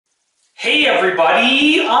Hey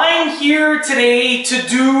everybody, I'm here today to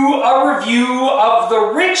do a review of the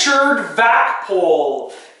Richard Vac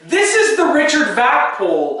Pole. This is the Richard Vac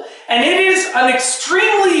Pole, and it is an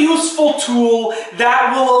extremely useful tool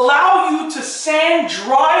that will allow you to sand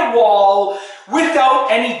drywall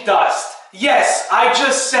without any dust. Yes, I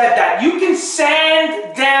just said that. You can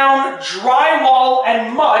sand down drywall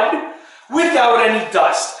and mud without any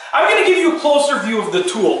dust. I'm going to give you a closer view of the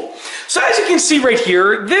tool. So as you can see right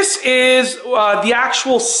here, this is the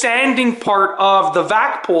actual sanding part of the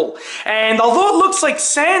vac pole. And although it looks like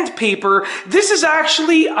sandpaper, this is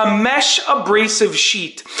actually a mesh abrasive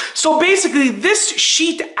sheet. So basically this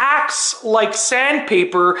sheet acts like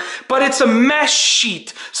sandpaper, but it's a mesh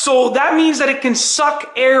sheet. So that means that it can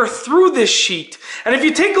suck air through this sheet. And if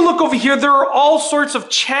you take a look over here, there are all sorts of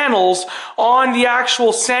channels on the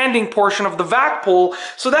actual sanding portion of the vac pole.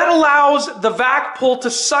 So that allows the vac pole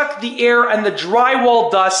to suck the air and the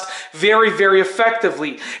drywall dust very, very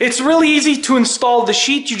effectively. It's really easy to install the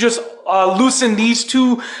sheet. You just loosen these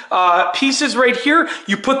two pieces right here.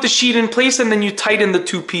 You put the sheet in place and then you tighten the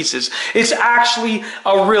two pieces. It's actually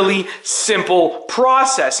a really simple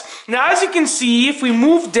process. Now, as you can see, if we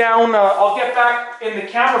move down, I'll get back in the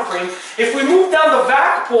camera frame. If we move down the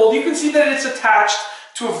vac pole, you can see that it's attached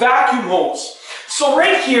to a vacuum hose. So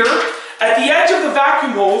right here, at the edge of the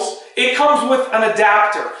vacuum hose, it comes with an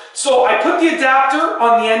adapter. So I put the adapter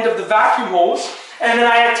on the end of the vacuum hose, and then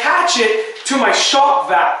I attach it to my shop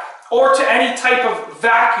vac, or to any type of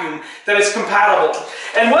vacuum that is compatible.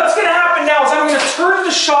 And what's going to happen now is I'm going to turn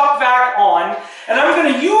the shop vac on, and I'm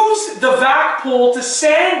going to use the vac pole to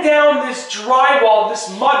sand down this drywall, this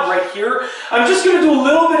mud right here. I'm just going to do a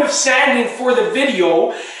little bit of sanding for the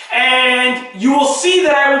video, and you will see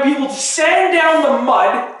that I will be able to sand down the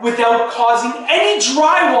mud without causing any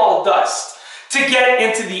drywall dust to get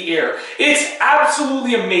into the air. It's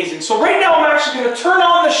absolutely amazing. So right now I'm actually going to turn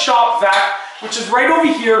on the shop vac, which is right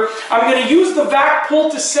over here. I'm going to use the vac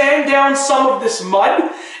pole to sand down some of this mud,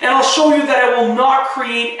 and I'll show you that it will not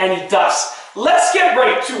create any dust. Let's get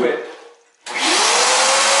right to it.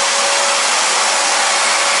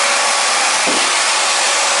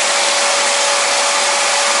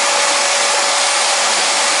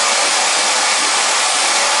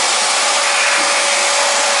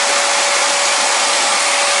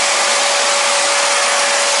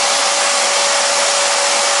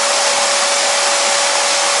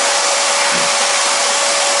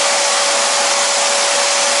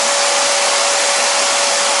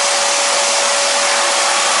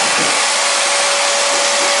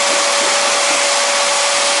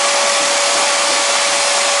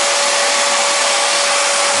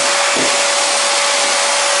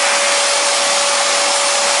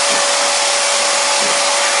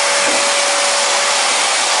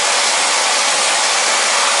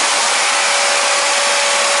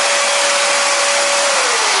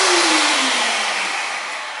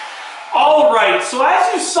 So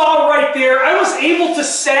as you saw right there, I was able to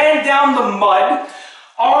sand down the mud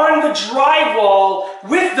on the drywall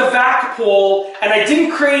with the vac pole, and I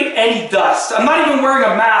didn't create any dust. I'm not even wearing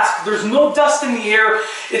a mask. There's no dust in the air.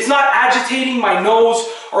 It's not agitating my nose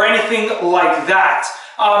or anything like that.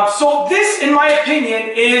 So this, in my opinion,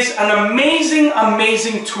 is an amazing,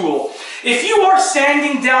 amazing tool. If you are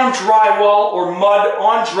sanding down drywall or mud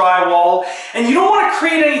on drywall, and you don't want to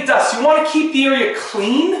create any dust, you want to keep the area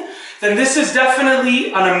clean, then this is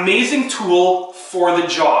definitely an amazing tool for the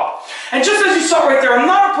job. And just as you saw right there, I'm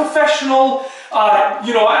not a professional, I'm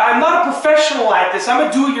not a professional at this. I'm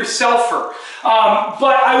a do-it-yourselfer.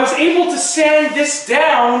 But I was able to sand this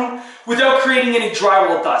down without creating any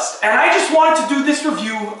drywall dust. And I just wanted to do this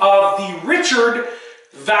review of the Richard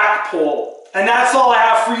Vac Pole. And that's all I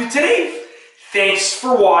have for you today. Thanks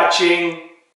for watching.